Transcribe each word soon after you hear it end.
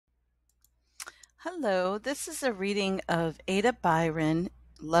Hello, this is a reading of Ada Byron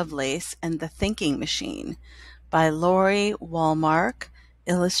Lovelace and the Thinking Machine by Lori Wallmark,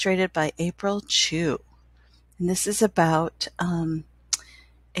 illustrated by April Chu. And this is about an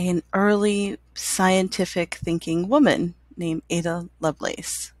early scientific thinking woman named Ada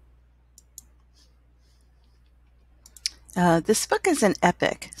Lovelace. This book is an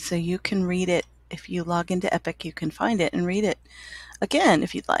epic, so you can read it. If you log into Epic, you can find it and read it again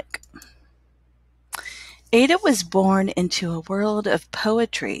if you'd like. Ada was born into a world of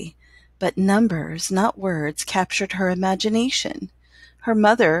poetry, but numbers, not words, captured her imagination. Her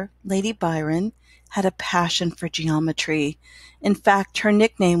mother, Lady Byron, had a passion for geometry. In fact, her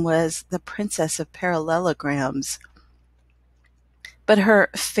nickname was the Princess of Parallelograms. But her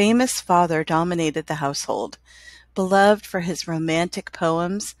famous father dominated the household. Beloved for his romantic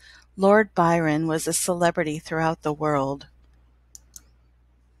poems, Lord Byron was a celebrity throughout the world.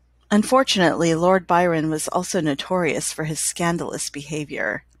 Unfortunately, Lord Byron was also notorious for his scandalous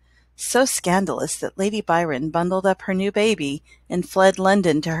behavior. So scandalous that Lady Byron bundled up her new baby and fled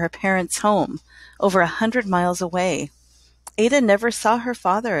London to her parents' home, over 100 miles away. Ada never saw her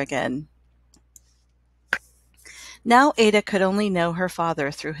father again. Now Ada could only know her father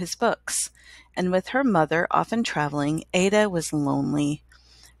through his books, and with her mother often traveling, Ada was lonely.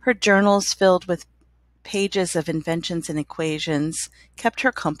 Her journals filled with pages of inventions and equations kept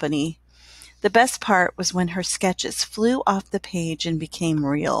her company. The best part was when her sketches flew off the page and became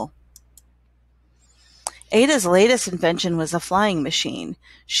real. Ada's latest invention was a flying machine.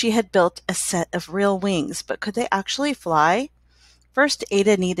 She had built a set of real wings, but could they actually fly? First,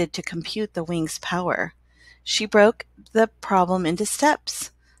 Ada needed to compute the wings' power. She broke the problem into steps: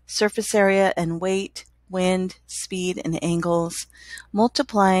 surface area and weight, wind, speed, and angles,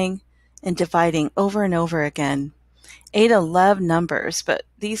 multiplying and dividing over and over again. Ada loved numbers, but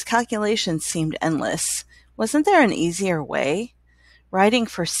these calculations seemed endless. Wasn't there an easier way? Writing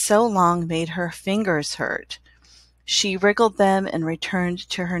for so long made her fingers hurt. She wriggled them and returned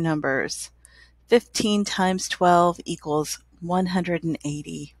to her numbers. 15 times 12 equals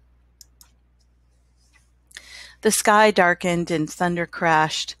 180. The sky darkened and thunder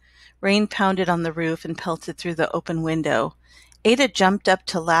crashed. Rain pounded on the roof and pelted through the open window. Ada jumped up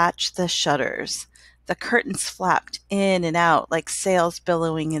to latch the shutters. The curtains flapped in and out like sails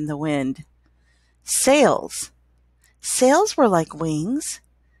billowing in the wind. Sails! Sails were like wings.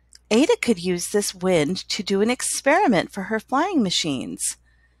 Ada could use this wind to do an experiment for her flying machines.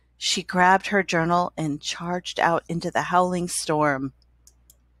 She grabbed her journal and charged out into the howling storm.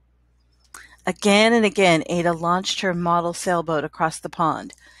 Again and again, Ada launched her model sailboat across the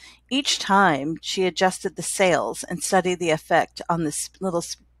pond. Each time, she adjusted the sails and studied the effect on the little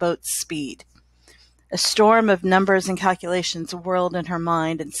boat's speed. A storm of numbers and calculations whirled in her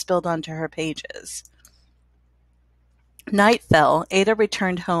mind and spilled onto her pages. Night fell. Ada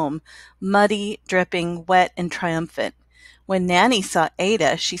returned home, muddy, dripping, wet, and triumphant. When Nanny saw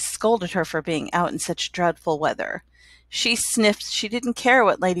Ada, she scolded her for being out in such dreadful weather. She sniffed. She didn't care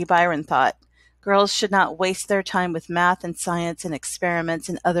what Lady Byron thought. Girls should not waste their time with math and science and experiments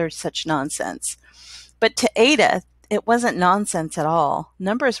and other such nonsense. But to Ada, it wasn't nonsense at all.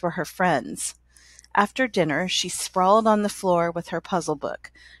 Numbers were her friends. After dinner, she sprawled on the floor with her puzzle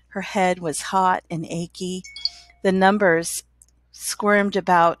book. Her head was hot and achy. The numbers squirmed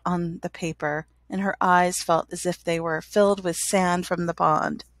about on the paper, and her eyes felt as if they were filled with sand from the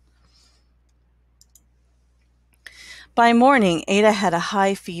pond. By morning, Ada had a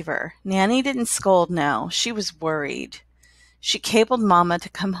high fever. Nanny didn't scold now. She was worried. She cabled Mama to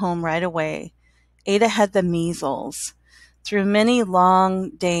come home right away. Ada had the measles. Through many long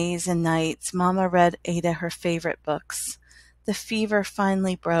days and nights, Mama read Ada her favorite books. The fever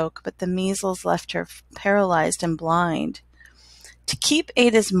finally broke, but the measles left her paralyzed and blind. To keep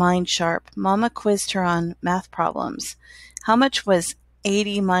Ada's mind sharp, Mama quizzed her on math problems. How much was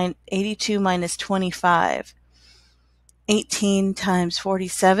 82 minus 25? 18 times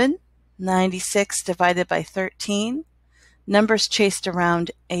 47, 96 divided by 13. Numbers chased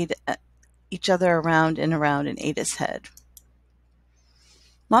around each other around and around in Ada's head.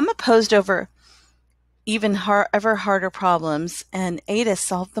 Mama posed over ever harder problems, and Ada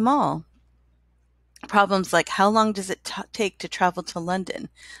solved them all. Problems like, how long does it take to travel to London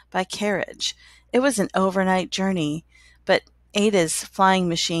by carriage? It was an overnight journey, but Ada's flying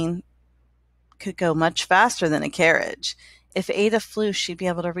machine could go much faster than a carriage. If Ada flew, she'd be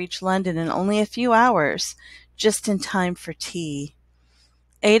able to reach London in only a few hours, just in time for tea.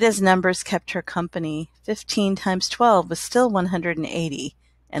 Ada's numbers kept her company. 15 times 12 was still 180,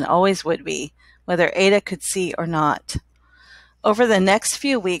 and always would be, whether Ada could see or not. Over the next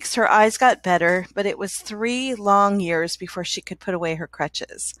few weeks, her eyes got better, but it was 3 long years before she could put away her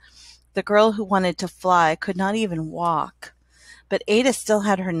crutches. The girl who wanted to fly could not even walk. But Ada still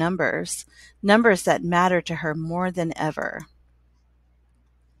had her numbers, numbers that mattered to her more than ever.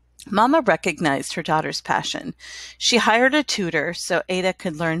 Mama recognized her daughter's passion. She hired a tutor so Ada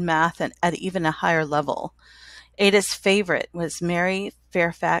could learn math at even a higher level. Ada's favorite was Mary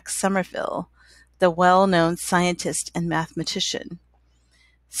Fairfax Somerville, the well-known scientist and mathematician.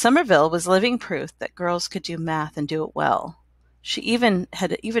 Somerville was living proof that girls could do math and do it well. She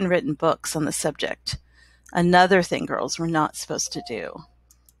had written books on the subject, another thing girls were not supposed to do.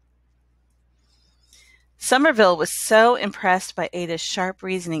 Somerville was so impressed by Ada's sharp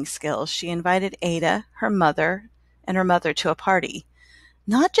reasoning skills, she invited Ada, her mother to a party.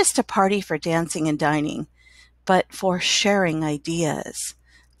 Not just a party for dancing and dining, but for sharing ideas.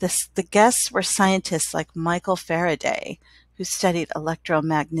 The guests were scientists like Michael Faraday, who studied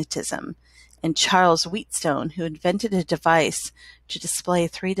electromagnetism, and Charles Wheatstone, who invented a device to display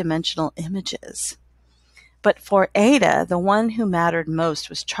three-dimensional images. But for Ada, the one who mattered most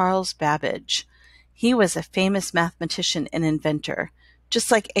was Charles Babbage. He was a famous mathematician and inventor, just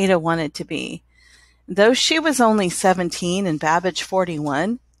like Ada wanted to be. Though she was only 17 and Babbage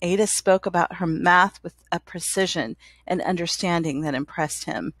 41, Ada spoke about her math with a precision and understanding that impressed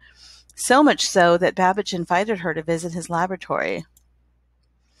him. So much so that Babbage invited her to visit his laboratory.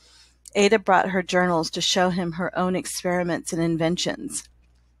 Ada brought her journals to show him her own experiments and inventions.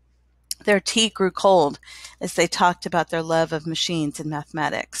 Their tea grew cold as they talked about their love of machines and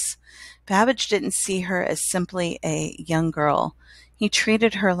mathematics. Babbage didn't see her as simply a young girl. He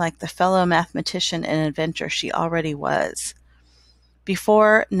treated her like the fellow mathematician and inventor she already was.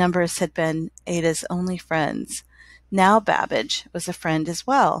 Before, numbers had been Ada's only friends. Now Babbage was a friend as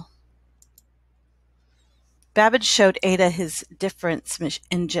well. Babbage showed Ada his difference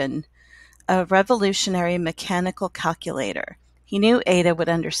engine, a revolutionary mechanical calculator. He knew Ada would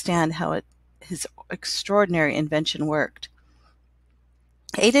understand how his extraordinary invention worked.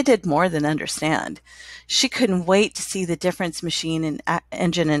 Ada did more than understand. She couldn't wait to see the difference machine and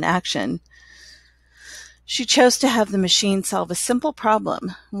engine in action. She chose to have the machine solve a simple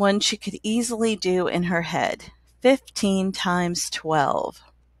problem, one she could easily do in her head. 15 times 12.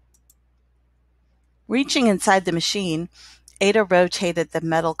 Reaching inside the machine, Ada rotated the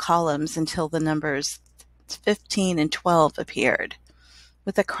metal columns until the numbers 15 and 12 appeared.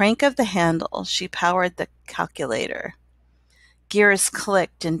 With a crank of the handle, she powered the calculator. Gears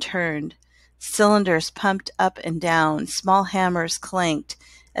clicked and turned. Cylinders pumped up and down. Small hammers clanked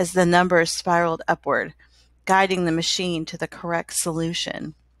as the numbers spiraled upward, guiding the machine to the correct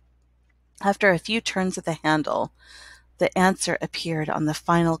solution. After a few turns of the handle, the answer appeared on the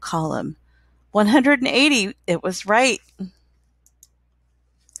final column. 180, it was right.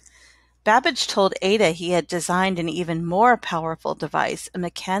 Babbage told Ada he had designed an even more powerful device, a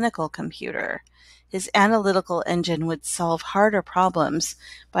mechanical computer. His analytical engine would solve harder problems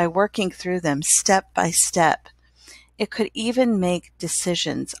by working through them step by step. It could even make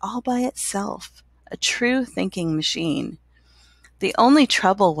decisions all by itself, a true thinking machine. The only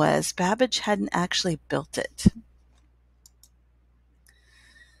trouble was Babbage hadn't actually built it.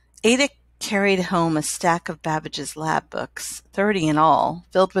 Ada carried home a stack of Babbage's lab books, 30 in all,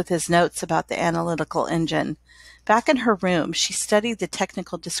 filled with his notes about the analytical engine. Back in her room, she studied the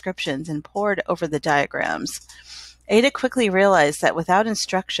technical descriptions and pored over the diagrams. Ada quickly realized that without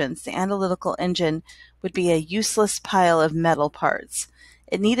instructions, the analytical engine would be a useless pile of metal parts.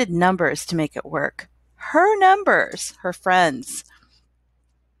 It needed numbers to make it work. Her numbers, her friends.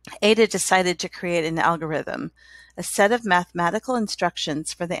 Ada decided to create an algorithm, a set of mathematical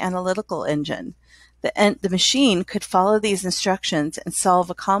instructions for the analytical engine. The machine could follow these instructions and solve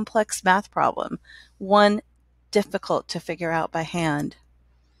a complex math problem, one difficult to figure out by hand.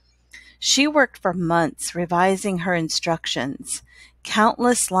 She worked for months revising her instructions.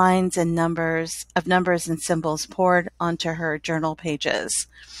 Countless lines and numbers and symbols poured onto her journal pages.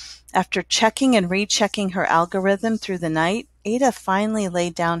 After checking and rechecking her algorithm through the night, Ada finally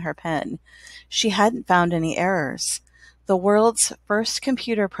laid down her pen. She hadn't found any errors. The world's first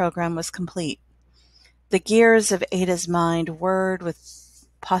computer program was complete. The gears of Ada's mind whirred with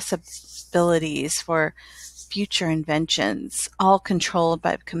possibilities for future inventions, all controlled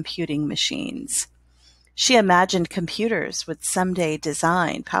by computing machines. She imagined computers would someday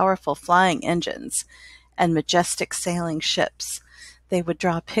design powerful flying engines and majestic sailing ships. They would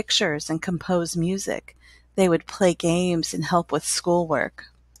draw pictures and compose music. They would play games and help with schoolwork.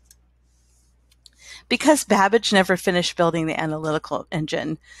 Because Babbage never finished building the analytical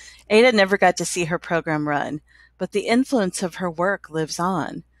engine, Ada never got to see her program run. but the influence of her work lives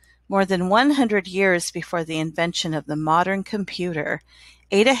on. More than 100 years before the invention of the modern computer,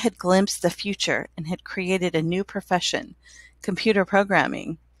 Ada had glimpsed the future and had created a new profession, computer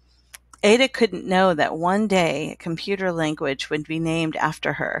programming. Ada couldn't know that one day a computer language would be named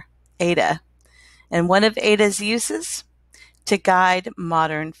after her, Ada. And one of Ada's uses? To guide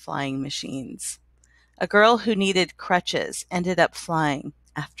modern flying machines. A girl who needed crutches ended up flying,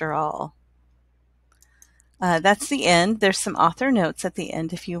 after all. That's the end. There's some author notes at the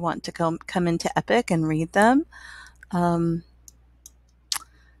end if you want to come into Epic and read them. And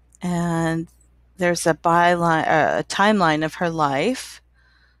there's a timeline of her life.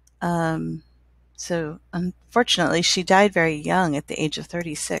 So unfortunately, she died very young at the age of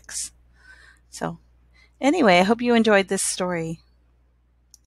 36. So anyway, I hope you enjoyed this story.